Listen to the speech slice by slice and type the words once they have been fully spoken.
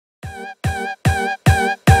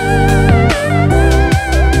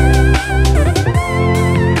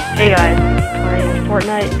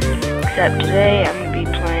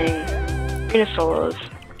solos.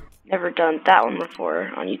 Never done that one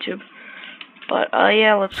before on YouTube. But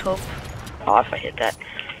yeah, let's hope. Oh, if I hit that.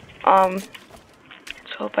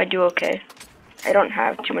 Let's hope I do okay. I don't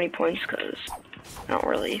have too many points because I don't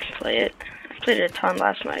really play it. I played it a ton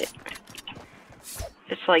last night.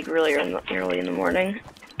 It's like really early in the morning,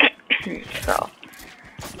 so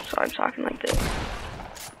I'm talking like this.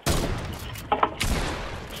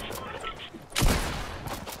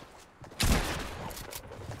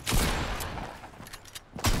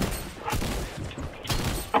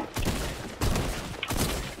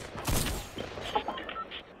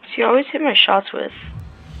 See, I always hit my shots with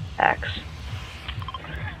axe,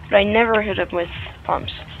 but I never hit them with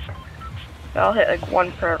pumps. I'll hit like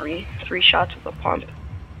one per every 3 shots with a pump,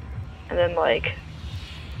 and then like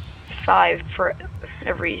 5 for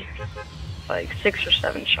every like 6 or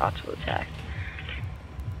 7 shots with attack.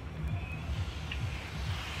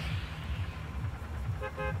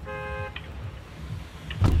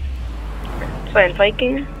 Playing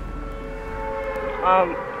Viking.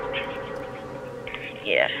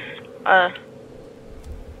 Yeah. I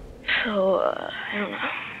don't know.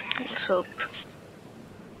 Let's hope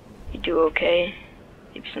you do okay.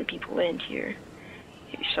 Maybe some people land here.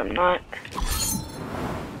 Maybe some not.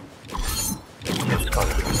 It's gone.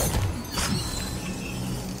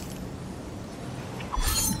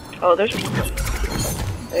 Oh, there's people.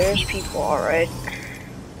 There's people, alright.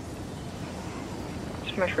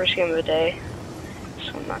 It's my first game of the day,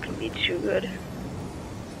 so I'm not gonna be too good.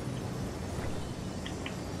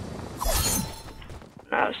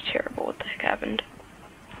 That was terrible. What the heck happened?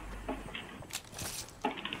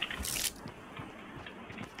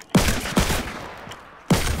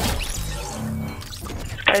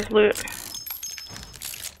 This guy's loot.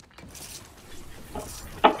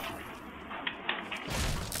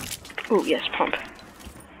 Ooh, yes, pump.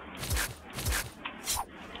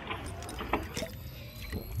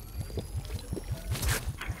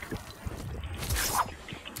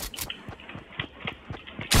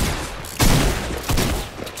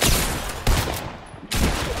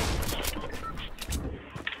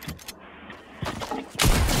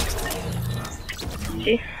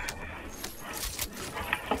 See?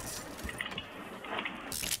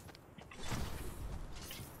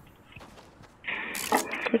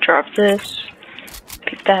 Let me drop this.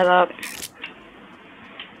 Pick that up.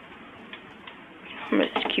 I'm gonna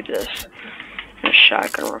just keep this. A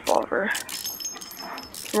shotgun revolver.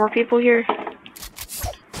 More people here?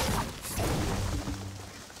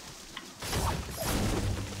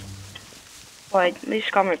 Well, I at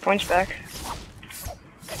least got my points back.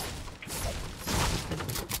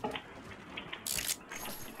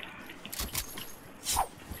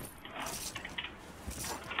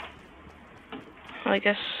 Well, I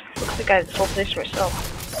guess looks like I had this whole place to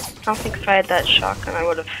myself. I don't think if I had that shotgun I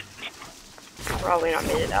would have probably not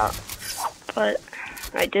made it out. But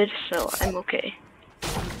I did, so I'm okay.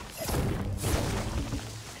 Let's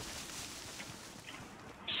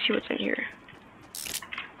see what's in here.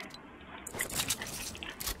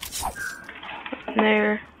 In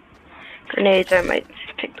there. Grenades, I might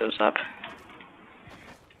pick those up.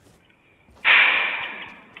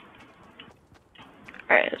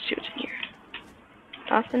 Alright, let's see what's in here.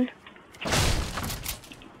 Nothing.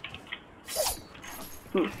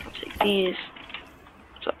 Ooh, I'll take these.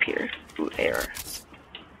 What's up here? Ooh, AR.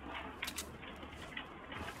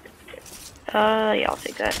 Yeah, I'll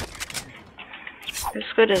take that. As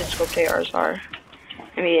good as scoped ARs are.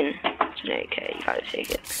 I mean, it's an AK, you gotta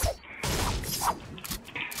take it.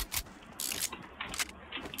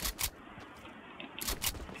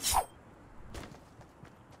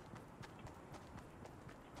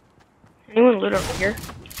 Anyone loot over here?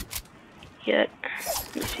 Yet?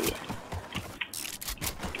 Let me see.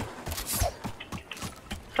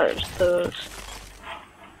 Oh, there's those.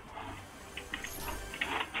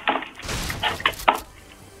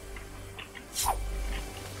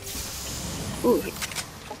 Ooh.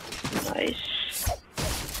 Nice.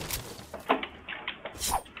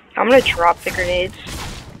 I'm gonna drop the grenades.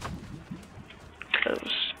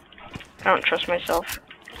 Because I don't trust myself.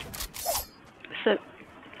 That's it.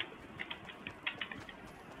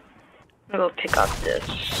 I'm gonna go pick up this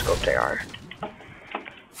scoped AR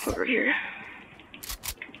over here.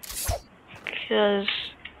 Because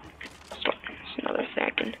it's another thing I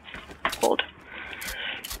can hold.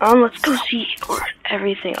 Let's go see where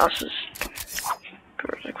everything else is.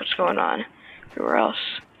 Like what's going on everywhere else.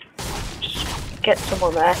 Just get some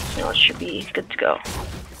more mats, it should be good to go.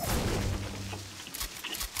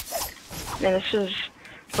 Man, this is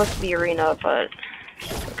supposed to be arena, but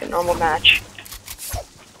it's like a normal match.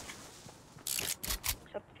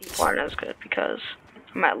 Except the people aren't as good because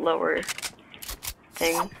I'm at lower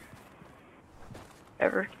thing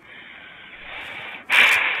ever.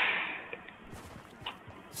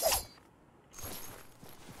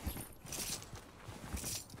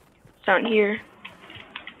 Down here.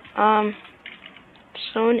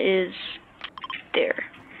 Stone is there.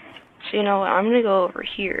 So you know what, I'm gonna go over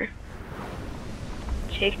here.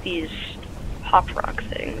 Take these hop rock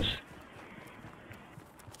things.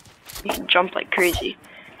 You can jump like crazy.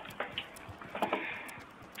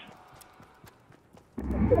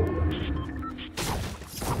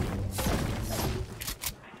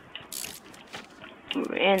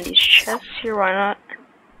 Ooh, and these chests here, why not?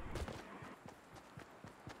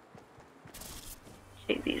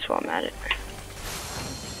 Take these while I'm at it.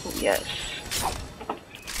 Ooh, yes.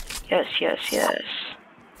 Yes, yes, yes.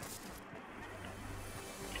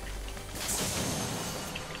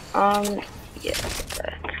 Yeah, get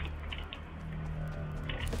that.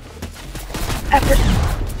 After.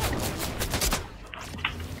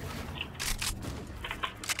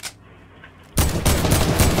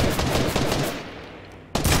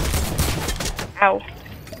 Ow.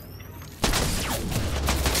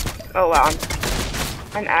 Oh wow.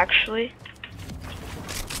 I'm actually.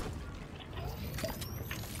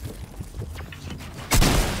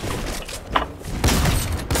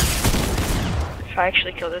 If I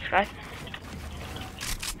actually kill this guy.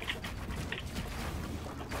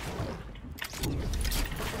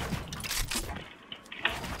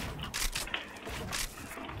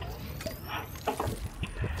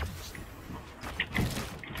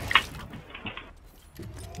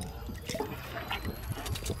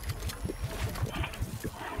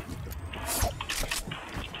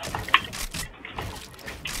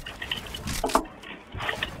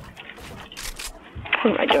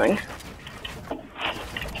 What am I doing?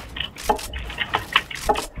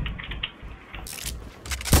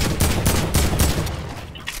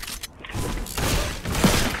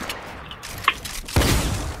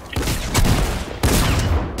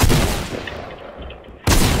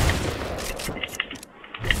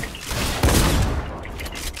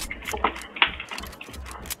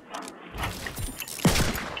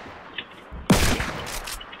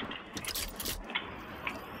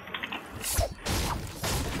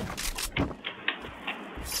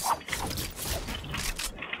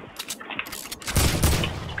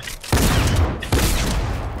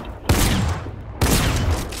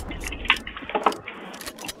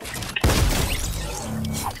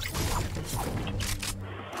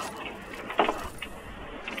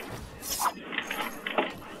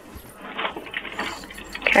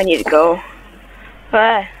 I need to go.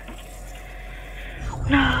 But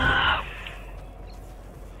no.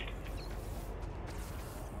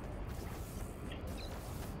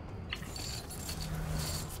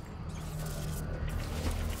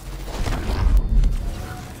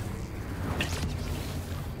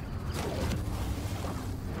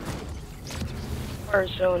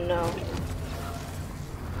 Warzone, no.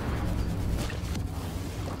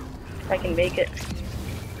 If I can make it.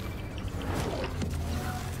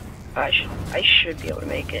 I should be able to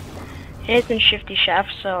make it. And it's in Shifty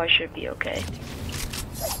Shaft, so I should be okay.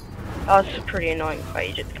 That was a pretty annoying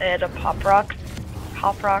fight. I had a pop rock.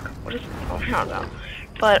 Hop rock? What is it? Oh, I don't know.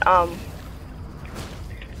 But, I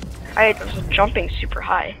was jumping super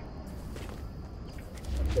high.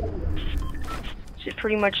 So it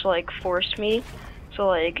pretty much, like, forced me. So,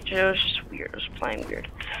 like, it was just weird. It was playing weird.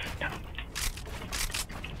 I'm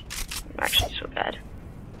actually so bad.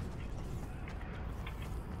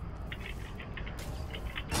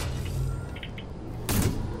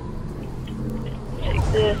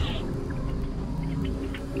 This.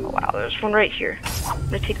 Oh wow, there's one right here. I'm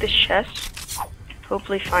gonna take this chest,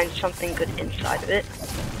 hopefully find something good inside of it.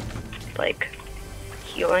 Like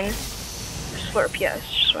healing. Slurp, yeah,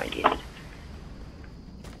 that's just what I needed.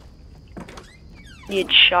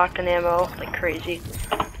 Need shotgun ammo like crazy.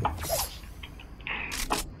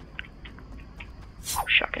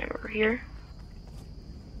 Shotgun ammo over here.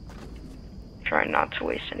 Try not to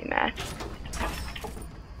waste any mats.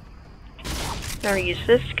 Now we use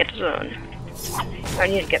this to get the zone. I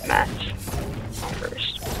need to get mats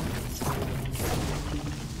first.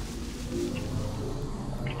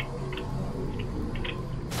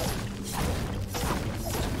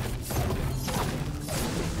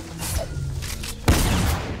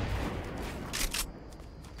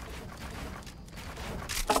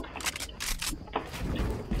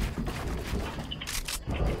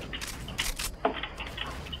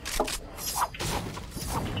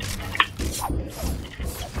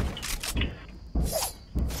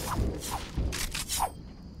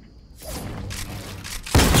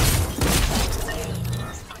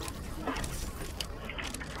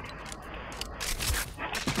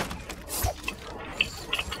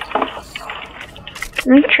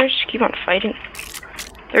 I'm sure just keep on fighting.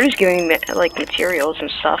 They're just giving me like materials and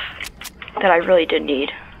stuff that I really did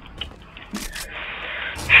need.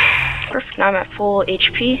 Perfect. Now I'm at full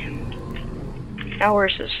HP. Now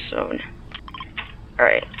where's this zone?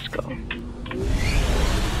 Alright, let's go.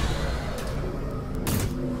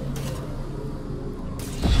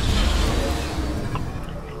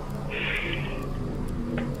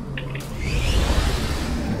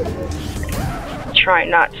 Try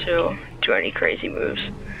not to do any crazy moves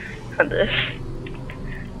on this.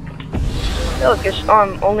 Oh, there's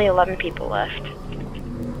only 11 people left.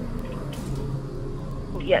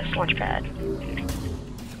 Ooh, yes, launch pad. I'm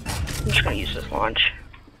just gonna use this launch.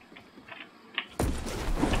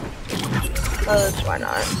 That's why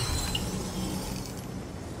not.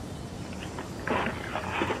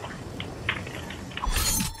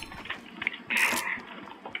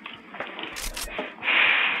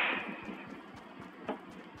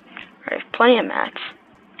 I have plenty of mats.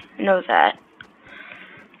 I know that.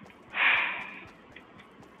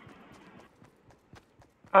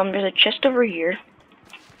 There's a chest over here.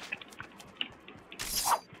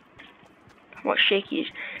 What shakies?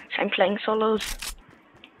 So I'm playing solos.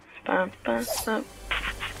 Bum, bum, bum.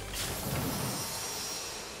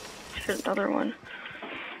 There's another one.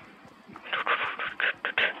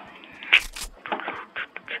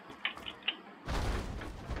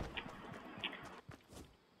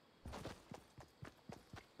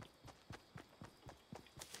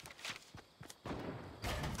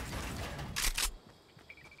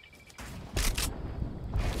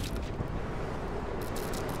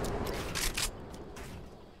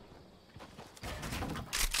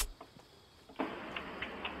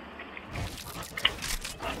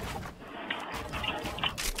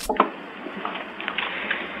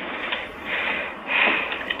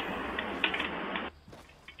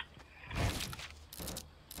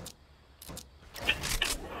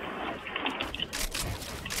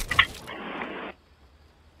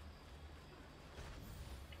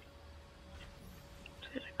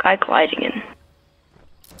 Guy gliding in.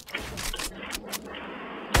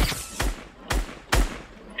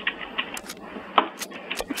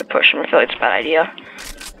 To push him, I feel like it's a bad idea.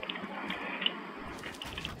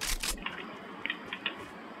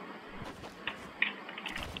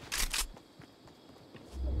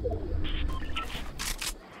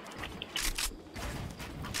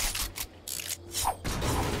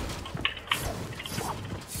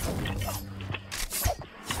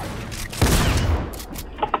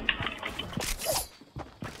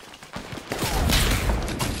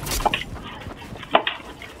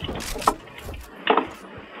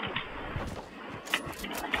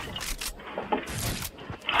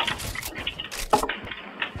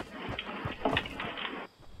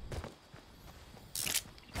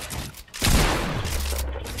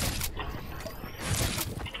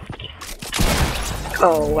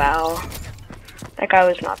 Oh wow, that guy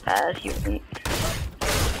was not bad. He wasn't.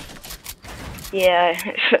 Yeah.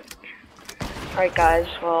 Alright guys,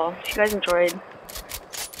 well, if you guys enjoyed,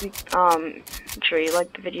 make sure you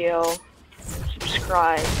like the video,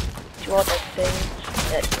 subscribe, do all those things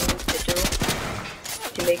that you need to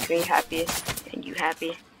do to make me happy and you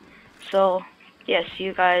happy. So, yeah, see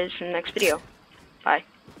you guys in the next video. Bye.